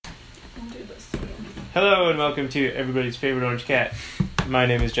do this. Hello and welcome to everybody's favorite orange cat. My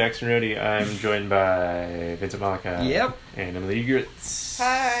name is Jackson Rohde. I'm joined by Vincent Malika. Yep. And Emily Ugritz.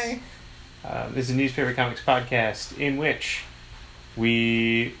 Hi. This is a Newspaper Comics podcast in which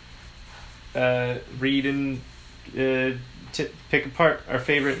we read and pick apart our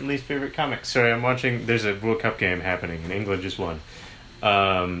favorite and least favorite comics. Sorry, I'm watching. There's a World Cup game happening and England just won.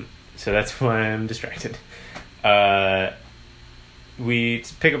 So that's why I'm distracted. We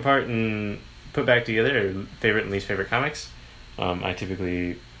pick apart and put back together our favorite and least favorite comics. I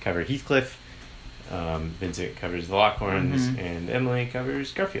typically cover Heathcliff. Vincent covers the Lockhorns, and Emily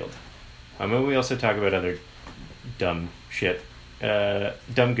covers Garfield. And we also talk about other dumb shit,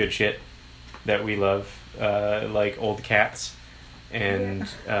 dumb good shit that we love, like old cats and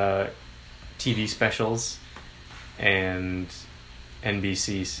TV specials and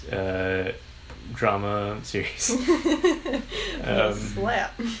NBC's drama series. The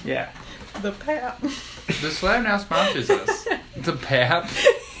slap. Yeah. The pap. The Slab now sponsors us. The pap.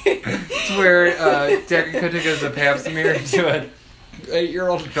 It's where Dagger Kutik goes a pap smear to an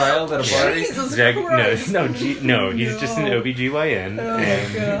 8-year-old child at a party. Jesus Christ. No, He's just an OBGYN, Oh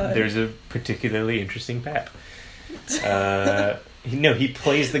and God. there's a particularly interesting pap. He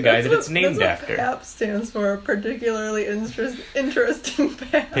plays the guy that it's named that's after. What PAP stands for, particularly interesting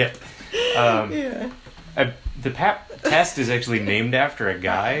pap. Yep. Yeah. The pap test is actually named after a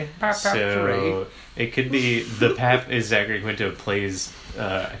guy, Pap so it could be the pap is Zachary Quinto plays.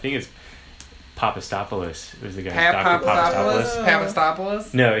 I think it's Papastopoulos. It was the guy. Dr. Papastopoulos.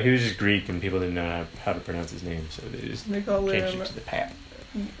 Papastopoulos? No, he was just Greek, and people didn't know how to pronounce his name, so they just call changed him it to the pap.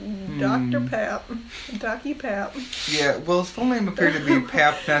 Dr. Pap. Docky Pap. Yeah, well, his full name appeared to be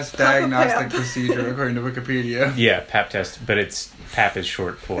Pap Test Diagnostic Procedure, according to Wikipedia. Yeah, pap test, but it's pap is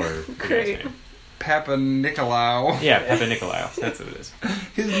short for the guy's Great. name. Papa Nicolau. Yeah, Papa Nicolau. That's what it is.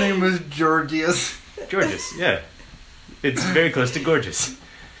 His name was Georgius. Gorgeous, yeah. It's very close to gorgeous.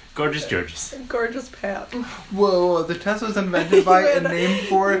 Gorgeous Georges. Gorgeous Pap. Whoa, the test was invented by and named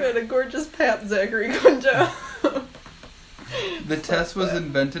for... You had a gorgeous Pap, Zachary Quinto. The test was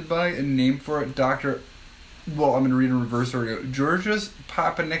invented by and named for Dr. Well, I'm going to read in reverse order. Georgius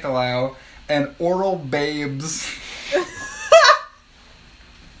Papa Nicolau and Oral Babes.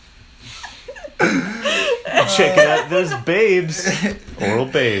 Checking out those babes. Oral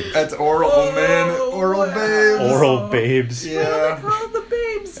babes. That's oral, man. Oral wow. babes. Oral babes. Yeah. What are they called? The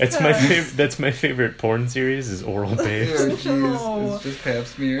babes. That's my favorite. That's my favorite porn series. Is Oral Yeah, Babes. jeez. No. It's just pap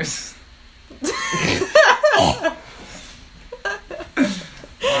smears.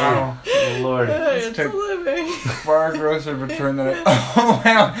 Wow. Lord. It's took- a living. Far grosser return than I... Oh,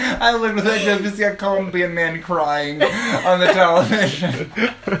 wow. I looked at that and just got Colombian man crying on the television.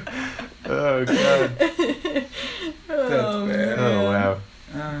 Oh god. Oh, bad. Oh wow.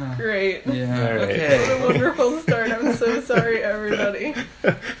 Ah. Great. Yeah. All right. What a Okay. wonderful start. I'm so sorry, everybody.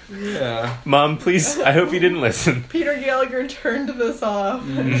 Yeah. Mom, please. I hope you didn't listen. Peter Gallagher turned this off.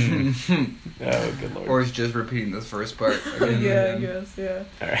 Oh good lord. Or he's just repeating this first part again and Yeah, I again. guess, yeah.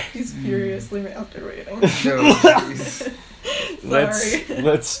 All right. He's furiously masturbating. No, please. Sorry.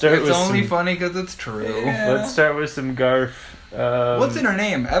 Let's start It's with only some, funny because it's true. Yeah. Let's start with some Garf. What's in her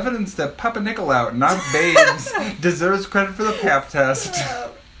name? Evidence that Papa Nicolau, not Babes, deserves credit for the pap test.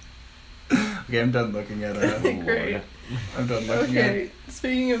 Okay, I'm done looking at it. Great. I'm done looking at Okay,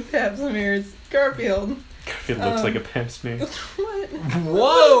 speaking of pap smears, Garfield. It looks like a pimp smear. What?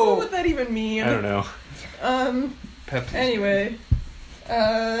 Whoa! What would that even mean? I don't know. Pepsi. Anyway,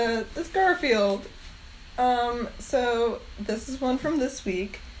 this Garfield. So this is one from this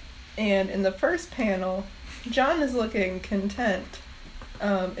week, and in the first panel, John is looking content,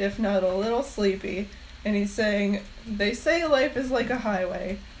 if not a little sleepy, and he's saying, "They say life is like a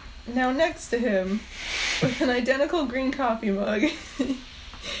highway." Now next to him, with an identical green coffee mug,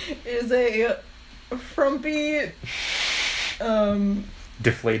 is a frumpy,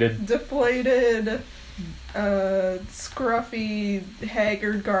 Deflated. scruffy,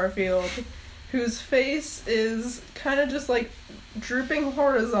 haggard Garfield, whose face is kind of just like drooping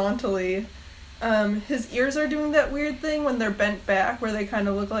horizontally. His ears are doing that weird thing when they're bent back, where they kind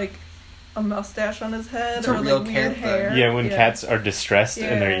of look like a mustache on his head, It's a or real like cat weird thing. hair. Yeah, when cats are distressed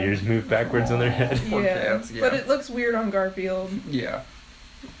and their Yeah. ears move backwards on their head. Poor Yeah, cats, yeah. but it looks weird on Garfield. Yeah.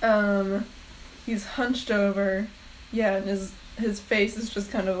 He's hunched over. Yeah, and his face is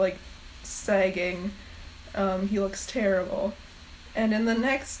just kind of like sagging. He looks terrible. And in the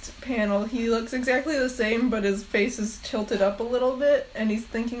next panel, he looks exactly the same, but his face is tilted up a little bit, and he's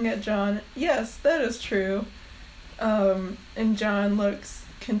thinking at John, "Yes, that is true." And John looks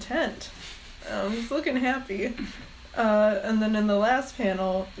content. He's looking happy. And then in the last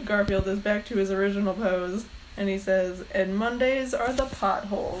panel, Garfield is back to his original pose, and he says, "And Mondays are the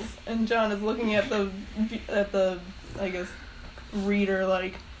potholes." And John is looking at the I guess, reader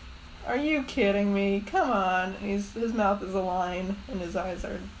like, "Are you kidding me? Come on!" And his mouth is a line, and his eyes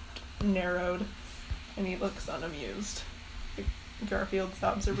are narrowed, and he looks unamused. Garfield's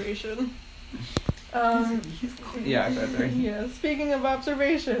observation. Yeah, I bet there. Yeah, speaking of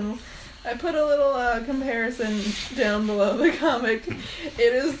observations, I put a little comparison down below the comic.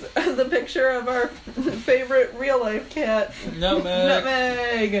 It is the picture of our favorite real-life cat,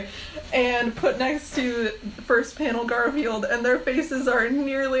 Nutmeg, and put next to first panel Garfield, and their faces are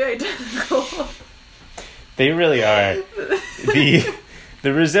nearly identical. They really are.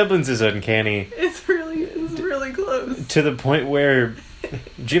 The resemblance is uncanny. It's really close. To the point where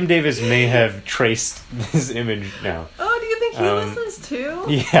Jim Davis may have traced this image now. Oh, do you think he listens too?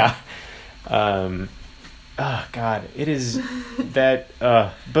 Yeah. Oh God, it is that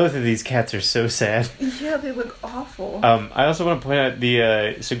both of these cats are so sad. Yeah, they look awful. I also want to point out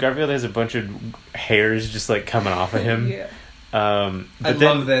so Garfield has a bunch of hairs just like coming off of him. Yeah. I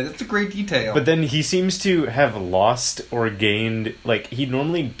love that. That's a great detail. But then he seems to have lost or gained, like, he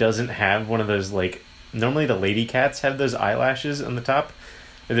normally doesn't have one of those, like, normally the lady cats have those eyelashes on the top.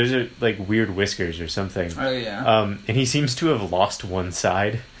 Those are, like, weird whiskers or something. Oh, yeah. And he seems to have lost one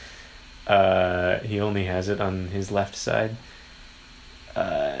side. He only has it on his left side.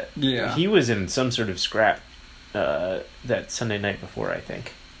 Yeah. He was in some sort of scrap that Sunday night before, I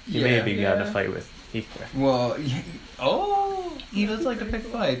think. He may have gotten a fight with Heathcliff. Well, he does like to pick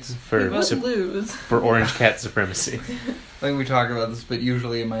fights. He must lose. For orange cat supremacy. Like we talk about this, but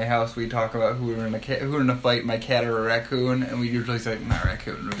usually in my house we talk about who would in a fight, my cat or a raccoon, and we usually say, "My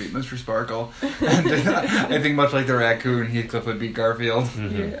raccoon would beat Mr. Sparkle." And I think much like the raccoon, Heathcliff would beat Garfield.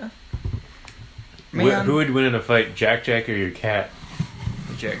 Mm-hmm. Yeah. Who would win in a fight, Jack or your cat?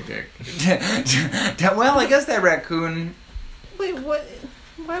 Jack. Well, I guess that raccoon. Wait, what?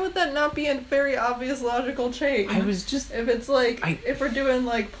 Why would that not be a very obvious logical chain? I was just... If it's like... if we're doing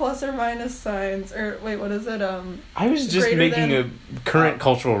like plus or minus signs, or wait, what is it? I was just making a current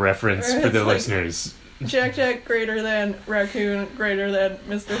cultural reference for the listeners. Jack greater than raccoon greater than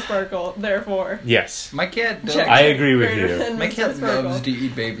Mr. Sparkle, therefore. Yes. My cat does. I agree with you. My cat loves to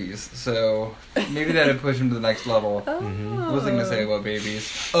eat babies, so maybe that'd push him to the next level. Oh. What was I going to say about babies?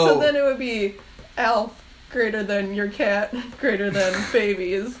 So then it would be Alf greater than your cat, greater than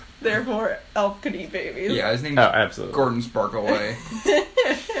babies. Therefore, Alf could eat babies. Yeah, his name's absolutely. Gordon Sparkleway.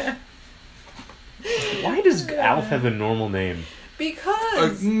 Why does Alf have a normal name?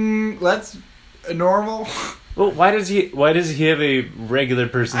 Because that's normal. Well, why does he have a regular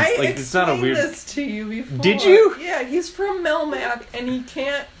person's it's not a weird. I explained this to you before. Did you? Yeah, he's from Melmac, and he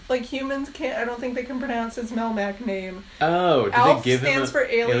can't. Like, humans can't... I don't think they can pronounce his Melmac name. Oh, did Alf they give him stands for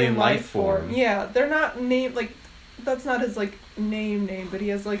alien life form. form? Yeah, they're not named... Like, that's not his, like, name, but he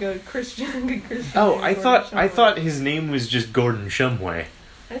has, like, a Christian... Oh, I thought his name was just Gordon Shumway.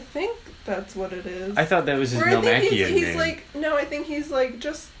 I think that's what it is. I thought that was his Melmacian he's name. like... No, I think he's, like,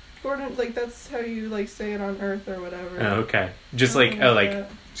 just... Gordon... Like, that's how you, like, say it on Earth or whatever. Oh, okay. Just like...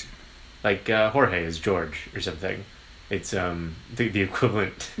 Jorge is George or something. It's the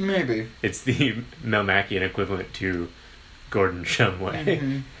equivalent. Maybe. It's the Melmacian equivalent to Gordon Shumway.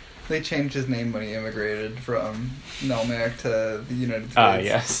 Mm-hmm. They changed his name when he immigrated from Melmac to the United States.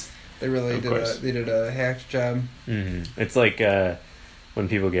 Yes. They really did a hacked job. Mm-hmm. It's like when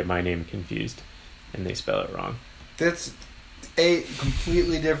people get my name confused and they spell it wrong. That's A,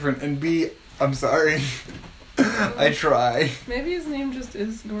 completely different, and B, I'm sorry. I try. Maybe his name just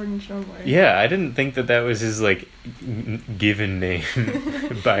is Gordon Shumway. Yeah, I didn't think that was his, like, given name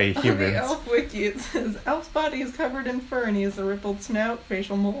by humans. On the Elf Wiki, it says, Elf's body is covered in fur and he has a rippled snout,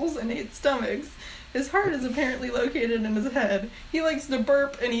 facial moles, and 8 stomachs. His heart is apparently located in his head. He likes to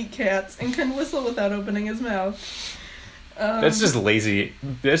burp and eat cats and can whistle without opening his mouth. That's just lazy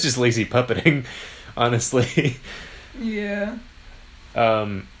puppeting, honestly. Yeah.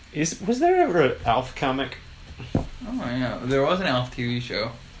 Was there ever an Alf comic? Oh, yeah. There was an Alf TV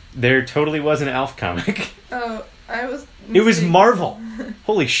show. There totally was an Alf comic. Oh, It was Marvel.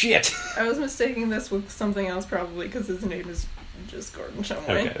 Holy shit. I was mistaking this with something else probably because his name is just Gordon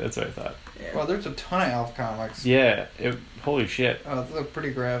Shumway. Okay, that's what I thought. Yeah. Well, there's a ton of Alf comics. Yeah. Holy shit. Oh, they look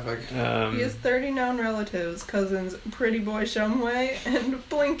pretty graphic. He has 30 known relatives, cousins Pretty Boy Shumway and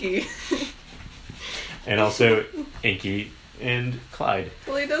Blinky. And also Inky and Clyde.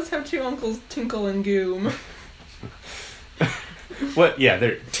 Well, he does have 2 uncles, Tinkle and Goom. What? Yeah,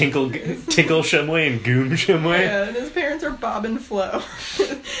 they're Tinkle Shumway and Goom Shumway. Yeah, and his parents are Bob and Flo.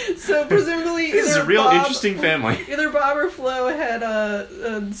 So presumably, This is a real interesting family. Either Bob or Flo had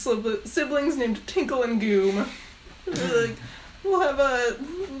siblings named Tinkle and Goom. Like, we'll have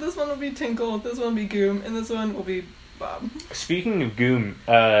this one will be Tinkle, this one will be Goom, and this one will be Bob. Speaking of Goom,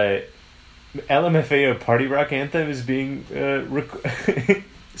 LMFAO Party Rock Anthem is being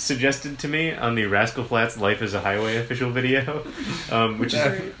suggested to me on the Rascal Flatts Life as a Highway official video, which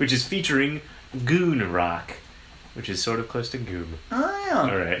is featuring Goon Rock, which is sort of close to Goom. Oh, yeah.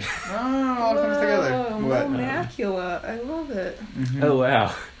 All right. Oh, all comes together. Oh, Immaculate. I love it. Mm-hmm. Oh,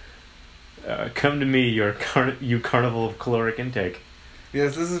 wow. Come to me, you carnival of caloric intake.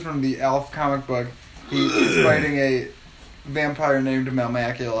 Yes, this is from the Elf comic book. He is fighting a vampire named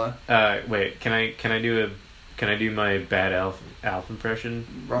Malmacula. Wait, can I do my bad elf impression?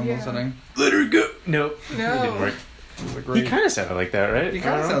 Wrong listening. Let her go. Nope. No. It didn't work. He kind of sounded like that, right? He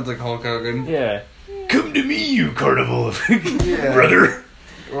kind of sounds like Hulk Hogan. Yeah. Come to me, you carnival of Yeah. brother.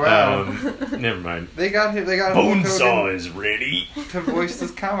 Wow. Never mind. They got Bonesaw is ready to voice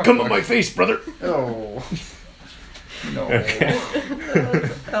this comic Come book. on my face, brother. Oh. No. Okay.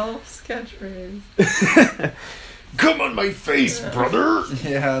 That's Elf's catchphrase. Come on my face, brother.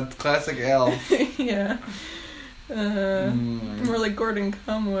 Yeah, it's classic Elf. Yeah. More like Gordon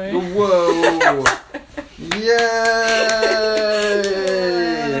Conway. Whoa. Yay.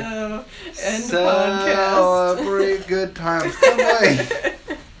 Wow. End podcast. Celebrate good times. Come away.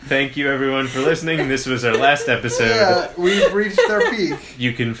 Thank you, everyone, for listening. This was our last episode. Yeah, we've reached our peak.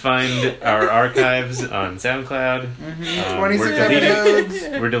 You can find our archives on SoundCloud. 26 episodes.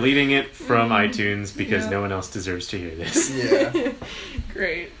 We're deleting it from iTunes because no one else deserves to hear this. Yeah.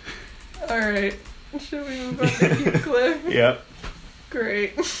 Great. All right. Should we move on to Heathcliff? Yep.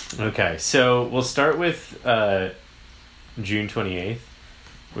 Great. Okay, so we'll start with June 28th,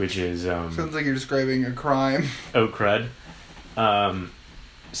 which is... Sounds like you're describing a crime. Oh, crud.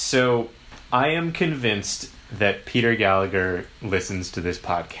 So, I am convinced that Peter Gallagher listens to this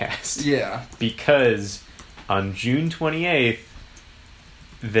podcast. Yeah. Because on June 28th,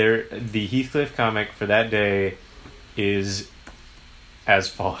 the Heathcliff comic for that day is as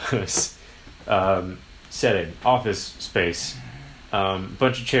follows. Setting, office space,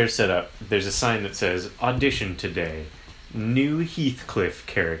 bunch of chairs set up. There's a sign that says, audition today, new Heathcliff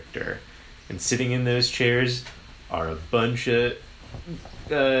character. And sitting in those chairs are a bunch of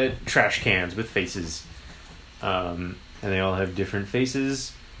trash cans with faces. And they all have different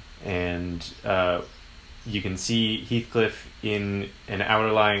faces. And you can see Heathcliff in an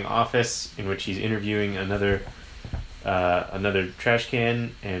outlying office in which he's interviewing another trash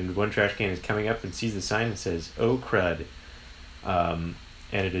can, and one trash can is coming up and sees the sign and says, oh crud. And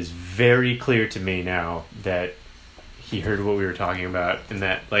it is very clear to me now that he heard what we were talking about, and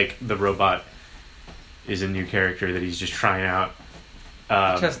that, like, the robot is a new character that he's just trying out.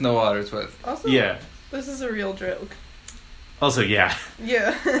 Test no waters with. Also, yeah. This is a real joke. Also, yeah.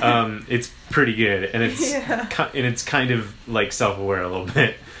 Yeah. It's pretty good, and it's kind of, like, self-aware a little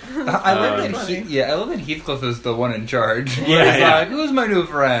bit. I love that Heathcliff is the one in charge. Yeah, He's like, who's my new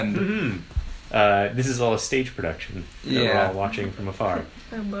friend? Mm-hmm. This is all a stage production. We're all watching from afar.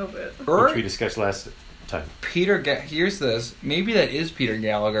 I love it. Which we discussed last time. Here's this. Maybe that is Peter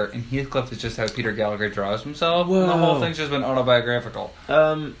Gallagher, and Heathcliff is just how Peter Gallagher draws himself. Whoa. The whole thing's just been autobiographical.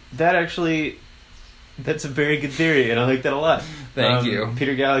 That's a very good theory, and I like that a lot. Thank you.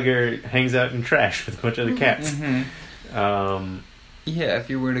 Peter Gallagher hangs out in trash with a bunch of other cats. Mm-hmm. Yeah, if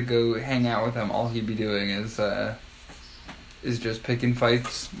you were to go hang out with him, all he'd be doing is just picking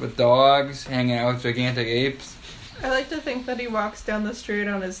fights with dogs, hanging out with gigantic apes. I like to think that he walks down the street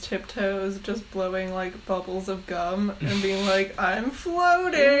on his tiptoes, just blowing, like, bubbles of gum and being like, I'm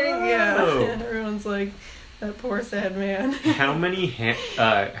floating! Whoa. Yeah. And everyone's like, that poor sad man. How many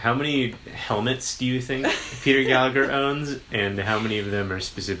helmets do you think Peter Gallagher owns, and how many of them are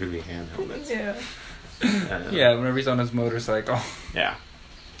specifically hand helmets? Yeah. Yeah, whenever he's on his motorcycle. Yeah.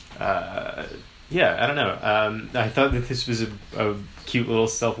 I don't know. I thought that this was a cute little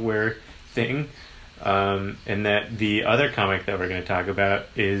self-aware thing, and that the other comic that we're going to talk about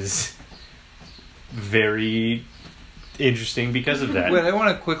is very interesting because of that. Wait, I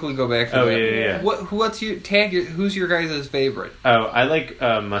want to quickly go back to that. Yeah. Who's your guys' favorite? Oh, I like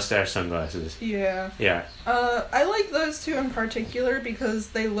mustache sunglasses. Yeah. Yeah. I like those two in particular because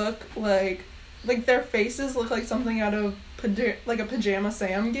they look like their faces look like something out of like a Pajama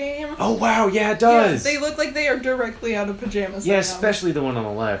Sam game. Oh wow, yeah, it does. Yeah, they look like they are directly out of Pajama Sam. Yeah, especially the one on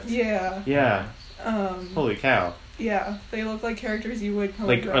the left. Yeah. Yeah. Holy cow. Yeah, they look like characters you would come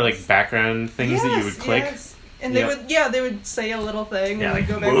like background things that you would click. Yes. And they would say a little thing and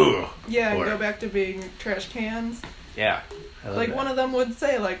go back. And go back to being trash cans. Yeah. Like one of them would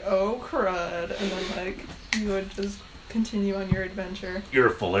say like, "Oh crud," and then like you would just continue on your adventure. You're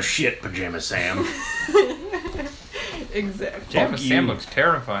full of shit, Pajama Sam. Exactly. Pajama Sam looks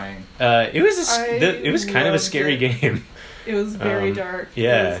terrifying. It was kind of a scary game. It was very dark.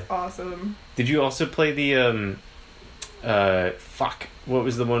 Yeah. It was awesome. Did you also play the what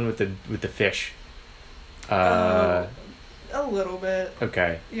was the one with the fish? A little bit.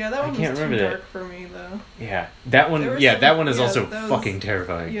 Okay. Yeah, that one was too dark for me though. Yeah. That one that one is also fucking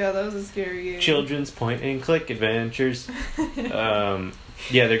terrifying. Yeah, that was a scary game. Children's point and click adventures.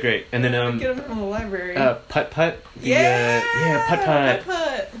 Yeah, they're great. And then get them from the library. Putt Putt. Putt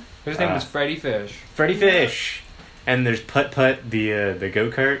Putt. His name was Freddy Fish. Freddy Fish. And there's Putt Putt, the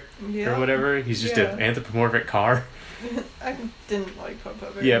go-kart or whatever. He's just an anthropomorphic car. I didn't like Putt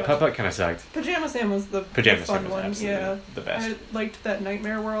Putt very much. Putt Putt kind of sucked. Pajama Sam was the fun one. Yeah, the best. I liked that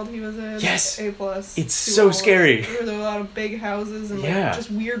nightmare world he was in. Yes, A+. It's so scary. There were a lot of big houses and just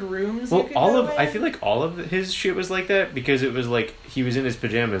weird rooms. Well, I feel like all of his shit was like that because it was like he was in his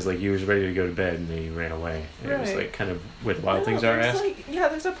pajamas, like he was ready to go to bed and then he ran away. And it was like kind of with Wild Things R-esque.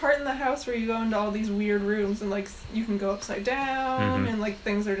 There's a part in the house where you go into all these weird rooms and like you can go upside down and like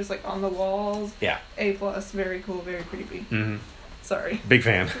things are just like on the walls. Yeah. A+, very cool, very creepy. Mm-hmm. Sorry. Big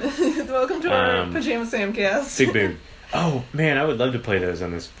fan. Welcome to our Pajama Sam cast. Big boom. Oh, man, I would love to play those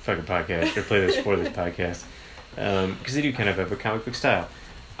on this fucking podcast, or play those for this podcast. Because they do kind of have a comic book style.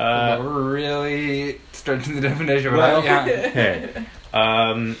 We're really stretching the definition. Hey.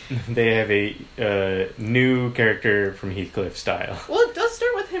 They have a new character from Heathcliff style. Well, it does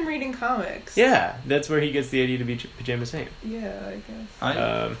start with him reading comics. Yeah, that's where he gets the idea to be Pajama Sam. Yeah, I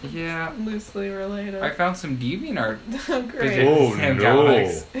guess. Loosely related. I found some DeviantArt. Oh, great. Oh, no.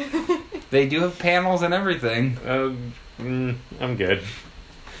 Comics. They do have panels and everything. I'm good.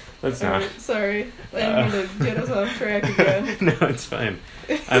 Let's not. Sorry. I didn't mean to get us off track again. No, it's fine.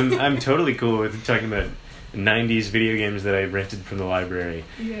 I'm totally cool with talking about 90s video games that I rented from the library.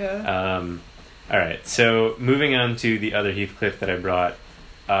 Yeah. Alright, so moving on to the other Heathcliff that I brought,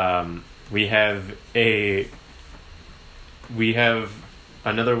 we have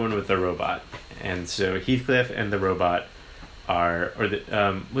another one with the robot. And so Heathcliff and the robot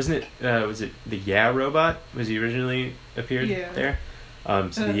was it the robot? Was he originally appeared there?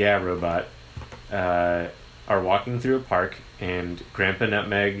 So the robot are walking through a park, and Grandpa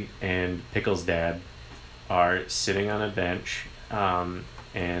Nutmeg and Pickle's dad are sitting on a bench,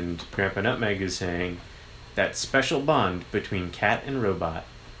 and Grandpa Nutmeg is saying that special bond between cat and robot.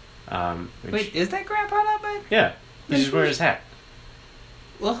 Wait, is that Grandpa Nutmeg? Yeah, he's just wearing his hat.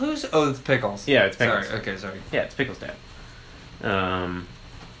 Well, who's... Oh, it's Pickles. Yeah, it's Pickles. Sorry. Yeah, it's Pickle's dad.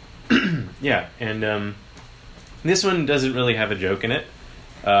 Yeah, and this one doesn't really have a joke in it,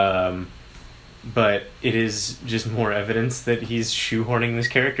 but it is just more evidence that he's shoehorning this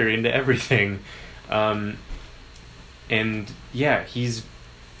character into everything. And yeah,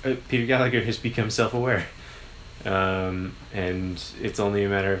 Peter Gallagher has become self-aware. And it's only a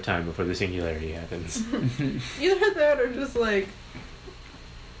matter of time before the singularity happens. Either that or just like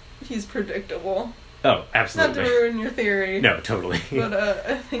he's predictable. Oh, absolutely. Not to ruin your theory. No, totally. But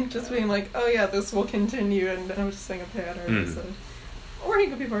I think just being like, oh yeah, this will continue, and I'm just saying a pattern. So. Or he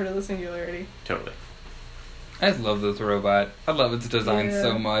could be part of the singularity. Totally. I just love this robot. I love its design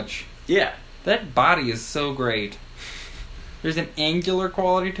so much. Yeah. That body is so great. There's an angular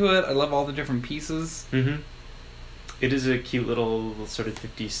quality to it. I love all the different pieces. Mm-hmm. It is a cute little sort of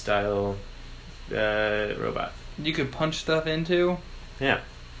 50s style robot. You could punch stuff into. Yeah.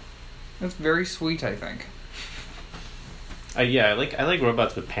 That's very sweet, I think. Yeah, I like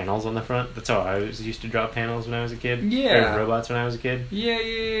robots with panels on the front. That's how I used to draw panels when I was a kid. Yeah. Or robots when I was a kid.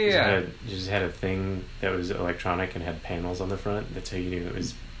 Yeah. Just had a thing that was electronic and had panels on the front. That's how you knew it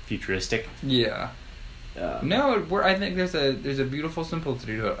was futuristic. Yeah. I think there's a beautiful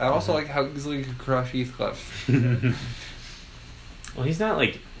simplicity to it. I also like how easily you could crush Heathcliff. Well, he's not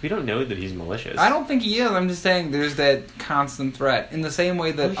we don't know that he's malicious. I don't think he is. I'm just saying there's that constant threat. In the same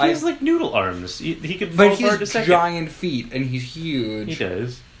way that he has noodle arms. He could fall apart in a But second. he has giant feet and he's huge. He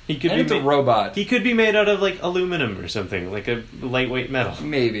does. He could it's a robot. He could be made out of aluminum or something, like a lightweight metal.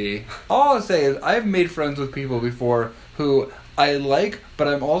 Maybe. All I'll say is I've made friends with people before who I like, but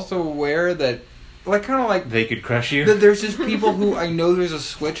I'm also aware that they could crush you. That there's just people who I know there's a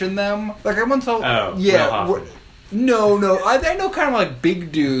switch in them. Like I once told. Oh, yeah. No. I know kind of like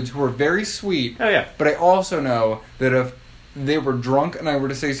big dudes who are very sweet. Oh yeah. But I also know that if they were drunk and I were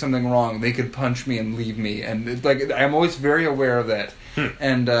to say something wrong, they could punch me and leave me. And I'm always very aware of that.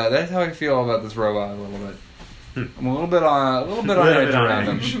 And that's how I feel about this robot a little bit. I'm a little bit on edge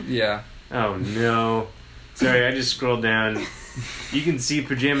around him. Yeah. Oh no. Sorry, I just scrolled down. You can see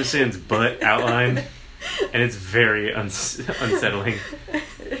Pajama Sam's butt outlined, and it's very unsettling.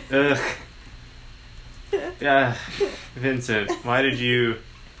 Ugh. Vincent, why did you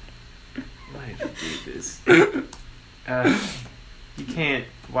do this? You can't.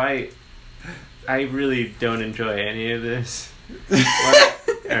 Why? I really don't enjoy any of this.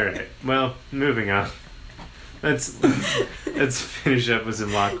 Alright, well, moving on. Let's finish up with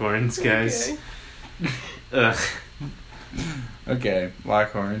some Lockhorns, guys. Okay. Ugh. Okay,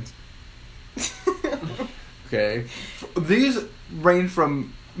 Lockhorns. Okay. These range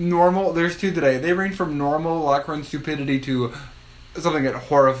from normal... There's two today. They range from normal Lockhorn stupidity to something that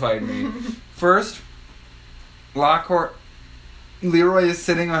horrified me. First, Leroy is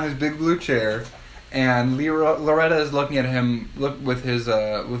sitting on his big blue chair, and Loretta is looking at him with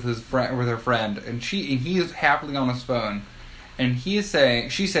her friend, and he is happily on his phone, and she's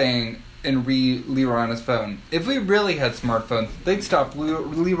saying and Leroy on his phone, if we really had smartphones, they'd stop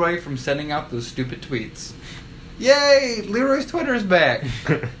Leroy from sending out those stupid tweets. Yay! Leroy's Twitter's back.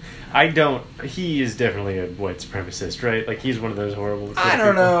 He is definitely a white supremacist, right? Like, he's one of those horrible... I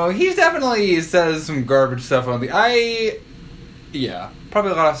don't know. He definitely says some garbage stuff on yeah.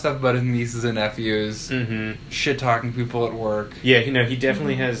 Probably a lot of stuff about his nieces and nephews. Mm-hmm. Shit-talking people at work. Yeah, he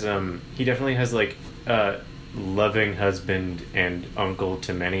definitely has, like, loving husband and uncle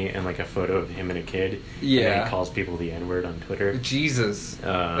to many, and, like, a photo of him and a kid. Yeah. And he calls people the N-word on Twitter. Jesus.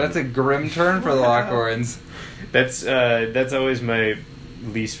 That's a grim turn for the Lockhorns. That's always my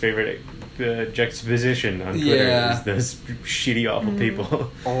least favorite juxtaposition on Twitter, is those shitty, awful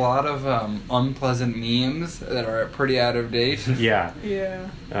people. A lot of unpleasant memes that are pretty out of date. Yeah. Yeah.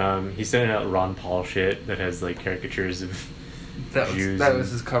 He's sending out Ron Paul shit that has, like, caricatures of Jews. That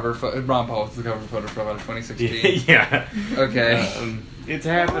was his cover photo. Ron Paul was the cover photo for about 2016. Yeah. Okay. It's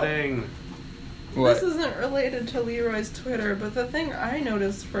happening. What? This isn't related to Leroy's Twitter, but the thing I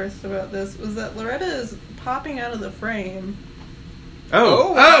noticed first about this was that Loretta is popping out of the frame.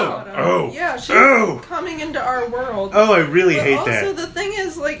 Yeah, she's coming into our world. Oh, I really hate that. Also, the thing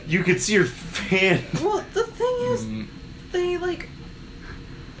is, like... You could see her fan. Well, the thing is, they, like,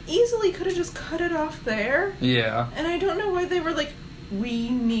 easily could have just cut it off there. Yeah. And I don't know why they were like, we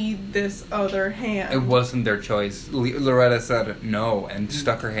need this other hand. It wasn't their choice. Loretta said no and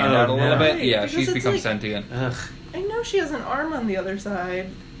stuck her hand out a little bit. Right, yeah, because she's become like, sentient. Ugh. I know she has an arm on the other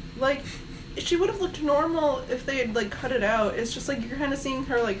side. Like... She would have looked normal if they had, like, cut it out. It's just, like, you're kind of seeing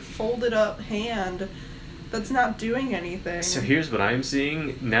her, like, folded up hand that's not doing anything. So here's what I'm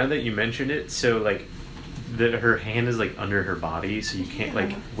seeing, now that you mentioned it. So, like, her hand is, like, under her body, so you can't,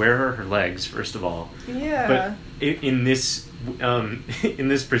 like, where are her legs, first of all? Yeah. But in this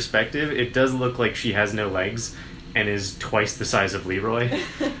perspective, it does look like she has no legs and is twice the size of Leroy.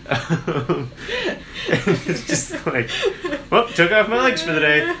 It's just like, well, took off my legs for the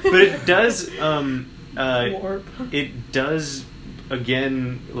day. But it does, Warp. It does,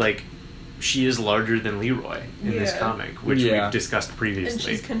 again, like, she is larger than Leroy in this comic, which we've discussed previously. And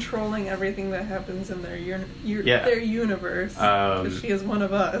she's controlling everything that happens in their their universe. Because she is one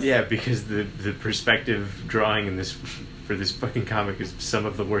of us. Yeah, because the perspective drawing in this for this fucking comic is some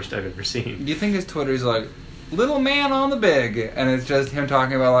of the worst I've ever seen. Do you think his Twitter's like, little man on the big, and it's just him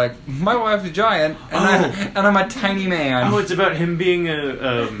talking about, like, my wife's a giant, and I'm a tiny man. Oh, it's about him being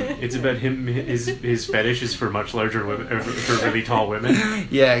it's about him, his fetish is for much larger women, for really tall women.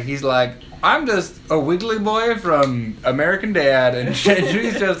 Yeah, he's like, I'm just a wiggly boy from American Dad, and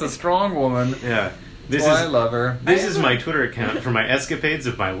she's just a strong woman. Yeah. I love her. This is my Twitter account for my escapades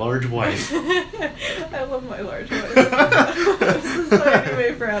of my large wife. I love my large wife. Society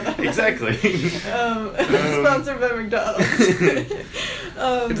may frown on. Exactly. Sponsored by McDonald's.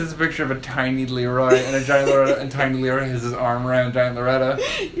 It's just a picture of a tiny Leroy and a giant Loretta, and tiny Leroy has his arm around giant Loretta.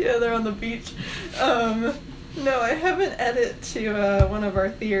 Yeah, they're on the beach. No, I have an edit to one of our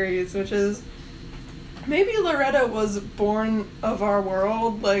theories, which is maybe Loretta was born of our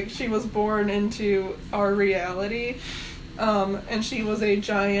world, like she was born into our reality, and she was a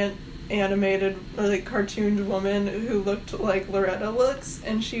giant animated, or like cartooned woman who looked like Loretta looks,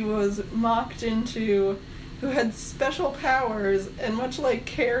 and she was mocked into, who had special powers, and much like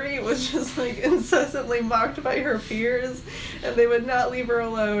Carrie was just like incessantly mocked by her peers, and they would not leave her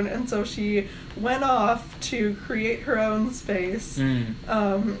alone, and so she went off to create her own space.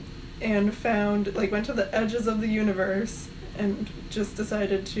 And found, like, went to the edges of the universe and just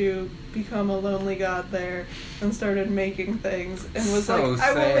decided to become a lonely god there and started making things and was So like,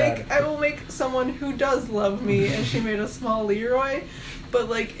 sad. I will make someone who does love me, and she made a small Leroy, but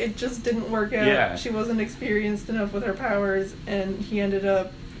like it just didn't work out. Yeah. She wasn't experienced enough with her powers, and he ended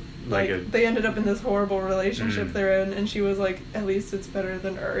up they ended up in this horrible relationship they're in, and she was like, at least it's better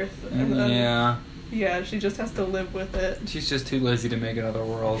than Earth. And then, yeah, she just has to live with it. She's just too lazy to make another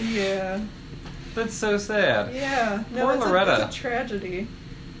world. Yeah. That's so sad. Yeah. No, Poor Loretta. It's a tragedy.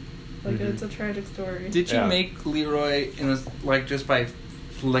 Like, it's a tragic story. Did you make Leroy, it was like just by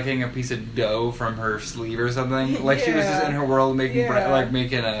flicking a piece of dough from her sleeve or something? Like she was just in her world making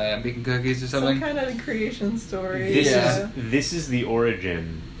making cookies or something? Some kind of creation story. This is the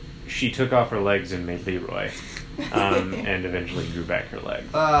origin. She took off her legs and made Leroy. And eventually grew back her leg.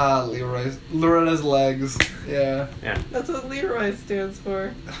 Loretta's legs. Yeah. That's what Leroy stands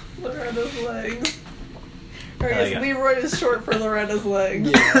for. Loretta's legs. Or I guess Leroy is short for Loretta's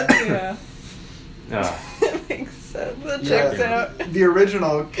legs. Yeah. It makes sense. That checks out. The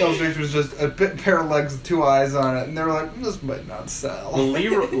original illustration was just a pair of legs with two eyes on it, and they were like, this might not sell. Well,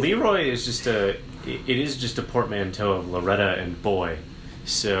 Leroy is just a portmanteau of Loretta and boy.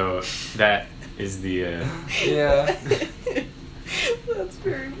 So that is the That's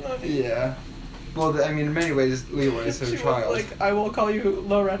very funny. Yeah. Well, in many ways, Leroy is her child. Like, I will call you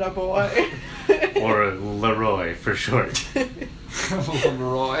Loretta boy. Or Leroy for short.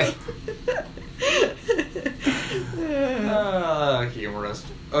 Leroy. Humorist.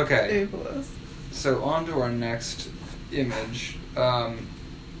 Okay. Ableist. So on to our next image.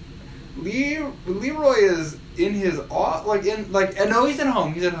 Leroy is in his I know he's at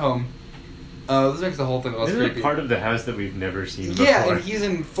home. He's at home. This makes the whole thing less creepy. This is a part of the house that we've never seen before. Yeah, and he's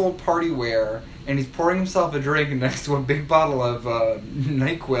in full party wear, and he's pouring himself a drink next to a big bottle of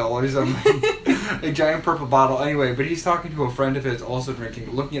NyQuil or something. A giant purple bottle. Anyway, but he's talking to a friend of his also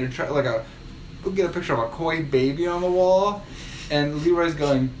drinking, looking at a picture of a koi baby on the wall, and Leroy's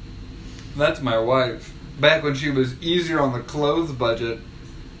going, "That's my wife. Back when she was easier on the clothes budget."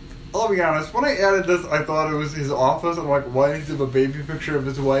 I'll be honest, when I added this, I thought it was his office. I'm like, why does he have a baby picture of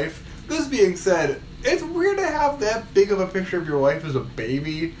his wife? This being said, it's weird to have that big of a picture of your wife as a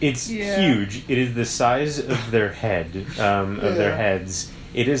baby. It's huge. It is the size of their head, their heads.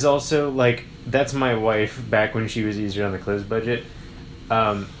 It is also, like, that's my wife back when she was easier on the clothes budget.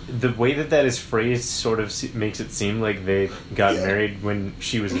 The way that is phrased sort of makes it seem like they got married when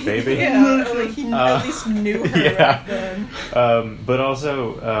she was a baby. Like he at least knew her back then. But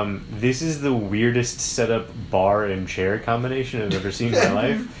also, this is the weirdest setup bar and chair combination I've ever seen in my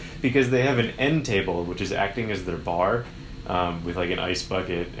life, because they have an end table, which is acting as their bar, with like an ice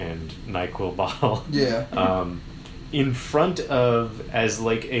bucket and NyQuil bottle. Yeah. In front of, as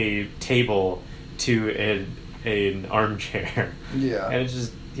like a table to an armchair. Yeah. And it's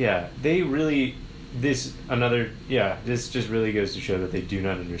just, they really, this just really goes to show that they do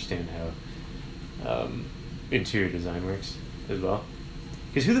not understand how interior design works as well.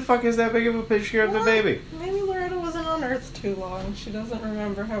 Because who the fuck is that big of a picture of the baby? Maybe Loretta wasn't on Earth too long. She doesn't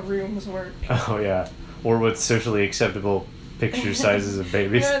remember how rooms work. Oh, yeah. Or what's socially acceptable picture sizes of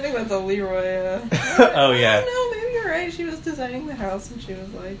babies. Yeah, I think that's a Leroy. Oh, yeah. No, maybe you're right. She was designing the house, and she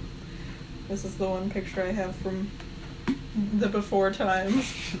was like, this is the one picture I have from the before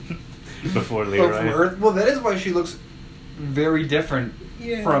times. Before Leroy. From Earth. Well, that is why she looks very different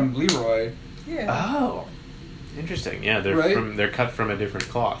from Leroy. Yeah. Oh. Interesting. Yeah, they're cut from a different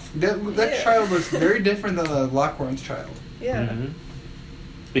cloth. That child looks very different than the Lockhorns child. Yeah. Mm-hmm.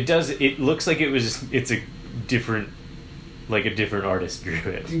 It does. It looks like it's a different artist drew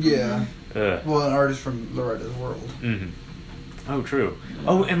it. Yeah. Well, an artist from Loretta's world. Mm-hmm. Oh, true.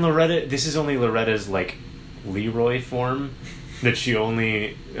 Oh, and Loretta. This is only Loretta's like Leroy form that she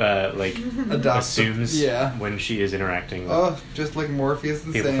only assumes when she is interacting with just like Morpheus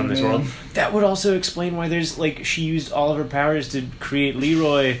and people Sandman. from this world. That would also explain why there's she used all of her powers to create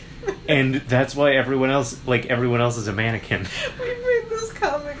Leroy, and that's why everyone else is a mannequin. We made this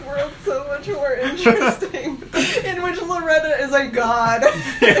comic world so much more interesting, in which Loretta is a god.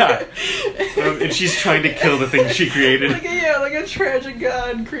 Yeah, and she's trying to kill the thing she created. Like a tragic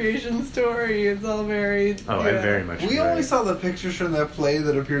god creation story. It's all very. I very much. We only saw the pictures from that play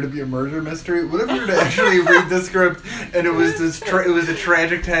that appeared to be a murder mystery. What if we were to actually read the script and it was it was a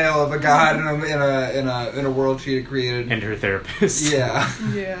tragic tale of a god in a world she had created and her therapist. Yeah.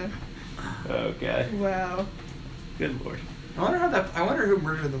 Yeah. Oh god. Wow. Good lord. I wonder who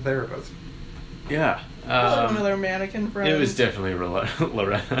murdered the therapist. Yeah. One of their mannequin friends. It was definitely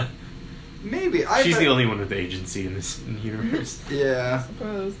Loretta. Maybe. She's the only one with agency in this universe. Yeah. I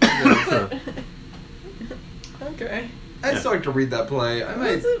suppose. Okay. I'd still like to read that play. I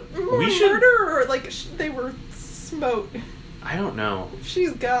might. Was it more We should- murder or like they were smote? I don't know. If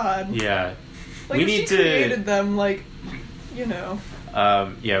she's God. Yeah. Like we if need she to. created them, like, you know.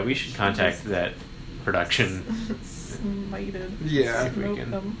 Yeah, we should contact that production. Smited. Yeah. If we Smote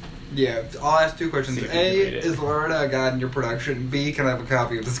can- them. Yeah, I'll ask two questions. See if we can A, read it. is Loretta a god in your production? B, can I have a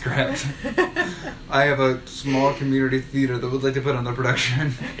copy of the script? I have a small community theater that would like to put on the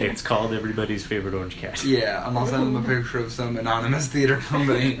production. It's called Everybody's Favorite Orange Cat. Yeah, and I'll send them a picture of some anonymous theater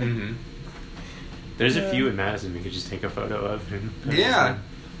company. Mm-hmm. There's a Yeah. few in Madison we could just take a photo of. And Yeah.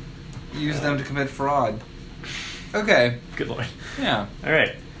 Use them to commit fraud. Okay. Good lord. Yeah. All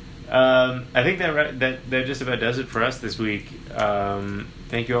right. I think that just about does it for us this week.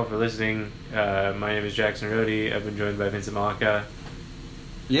 Thank you all for listening. My name is Jackson Rohde. I've been joined by Vincent Malacca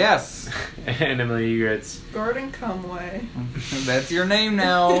Yes. and Emily Egretz. Gordon Cumway. That's your name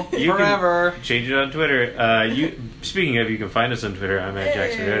now. You can Forever. Change it on Twitter. Speaking of, you can find us on Twitter. I'm at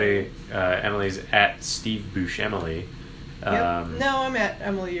Jackson Hey. Rohde. Emily's at Steve Buscemily. Yep. No, I'm at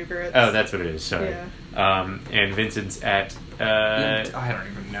Emily Egretz. Oh, that's what it is. Sorry. Yeah. And Vincent's at. I don't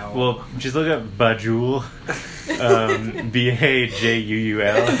even know. Well, just look up Bajul,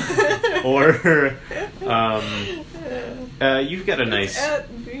 Bajuul, or you've got a nice. It's at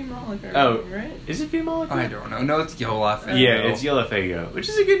V Mulligan, Oh, right? is it V Mulligan? I don't know. No, it's Yola. Yeah, it's Yola Fago, which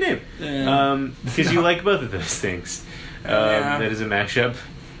is a good name. Yeah. Because you like both of those things. Yeah. That is a mashup.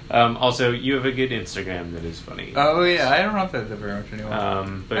 Also, you have a good Instagram that is funny. Oh, yeah. I don't know if that's very much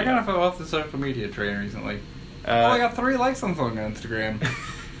anymore. But I kind of fell off the social media train recently. I got 3 likes on something on Instagram.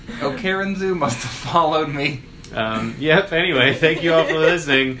 Oh, Karen Zoo must have followed me. Yep. Anyway, thank you all for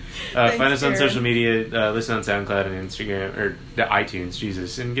listening. Thanks, Find us on Karen. social media. Listen on SoundCloud and Instagram or the iTunes,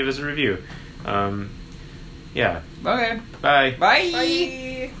 Jesus, and give us a review. Yeah. Okay. Bye. Bye.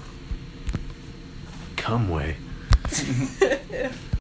 Bye. Come way.